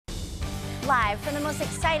live from the most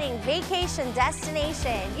exciting vacation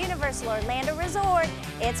destination, Universal Orlando Resort.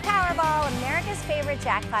 It's Powerball, America's favorite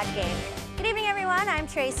jackpot game. Good evening, everyone. I'm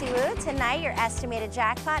Tracy Wu. Tonight, your estimated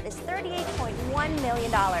jackpot is $38.1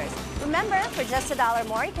 million. Remember, for just $1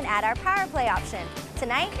 more, you can add our Power Play option.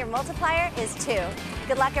 Tonight, your multiplier is 2.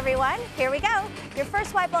 Good luck, everyone. Here we go. Your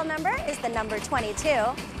first white ball number is the number 22.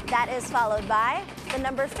 That is followed by the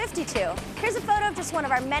number 52. Here's a photo of just one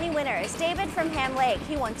of our many winners, David from Ham Lake.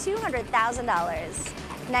 He won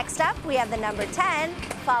 $200,000. Next up, we have the number 10,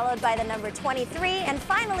 followed by the number 23, and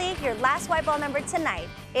finally, your last white ball number tonight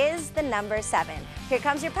is the number 7. Here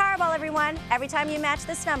comes your Powerball, everyone. Every time you match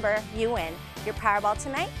this number, you win. Your Powerball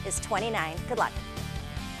tonight is 29. Good luck.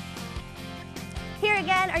 Here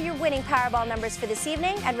again are your winning Powerball numbers for this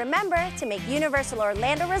evening, and remember to make Universal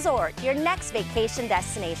Orlando Resort your next vacation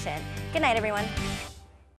destination. Good night, everyone.